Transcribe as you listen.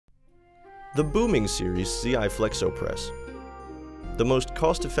The booming series HY-FLEXO press, the most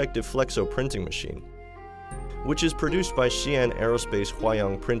cost-effective flexo printing machine, which is produced by Xi'an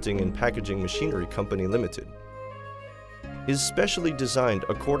Aerospace-Huayang Printing and Packaging Machinery Company Limited, is specially designed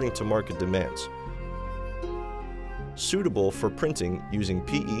according to market demands, suitable for printing using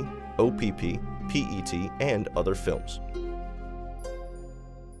PE, OPP, PET, and other films.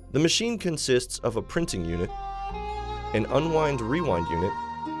 The machine consists of a printing unit, an unwind-rewind unit,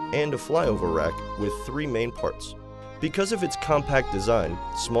 and a flyover rack with 3 main parts. Because of its compact design,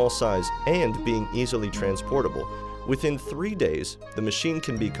 small size, and being easily transportable, within 3 days, the machine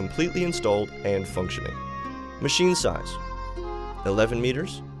can be completely installed and functioning. Machine size: 11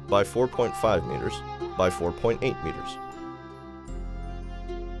 meters by 4.5 meters by 4.8 meters.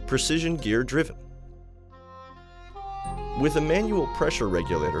 Precision gear driven. With a manual pressure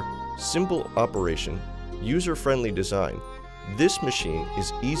regulator, simple operation, user-friendly design, this machine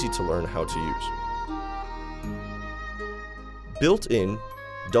is easy to learn how to use. Built-in,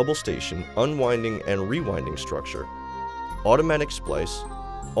 double-station, unwinding and rewinding structure, automatic splice,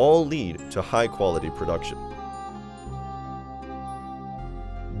 all lead to high-quality production.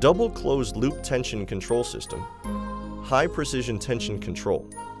 Double closed-loop tension control system, high-precision tension control,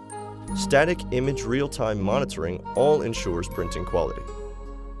 static image real-time monitoring all ensures printing quality.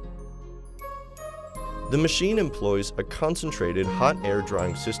 The machine employs a concentrated hot air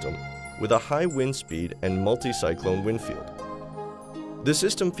drying system with a high wind speed and multi-cyclone wind field. The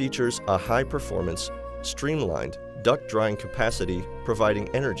system features a high-performance, streamlined, duct drying capacity providing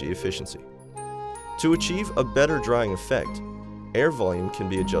energy efficiency. To achieve a better drying effect, air volume can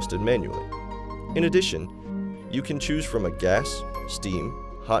be adjusted manually. In addition, you can choose from a gas, steam,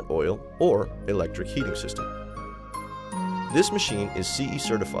 hot oil, or electric heating system. This machine is CE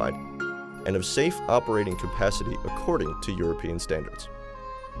certified and of safe operating capacity according to European standards.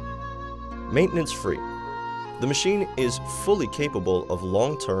 Maintenance-free. The machine is fully capable of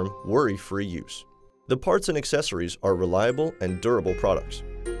long-term, worry-free use. The parts and accessories are reliable and durable products.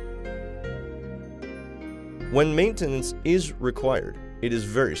 When maintenance is required, it is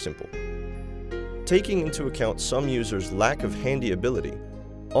very simple. Taking into account some users' lack of handy ability,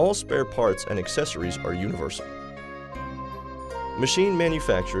 all spare parts and accessories are universal. Machine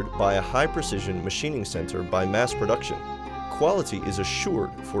manufactured by a high-precision machining center by mass production. Quality is assured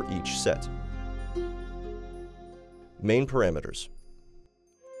for each set. Main parameters: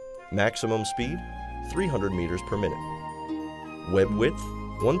 maximum speed, 300 meters per minute. Web width,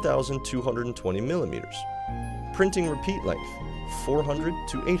 1,220 millimeters. Printing repeat length, 400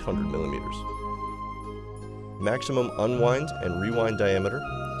 to 800 millimeters. Maximum unwind and rewind diameter,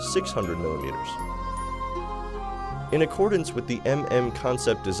 600 millimeters. In accordance with the MM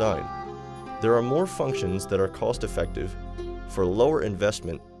concept design, there are more functions that are cost-effective for lower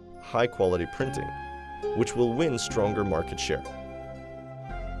investment, high-quality printing, which will win stronger market share.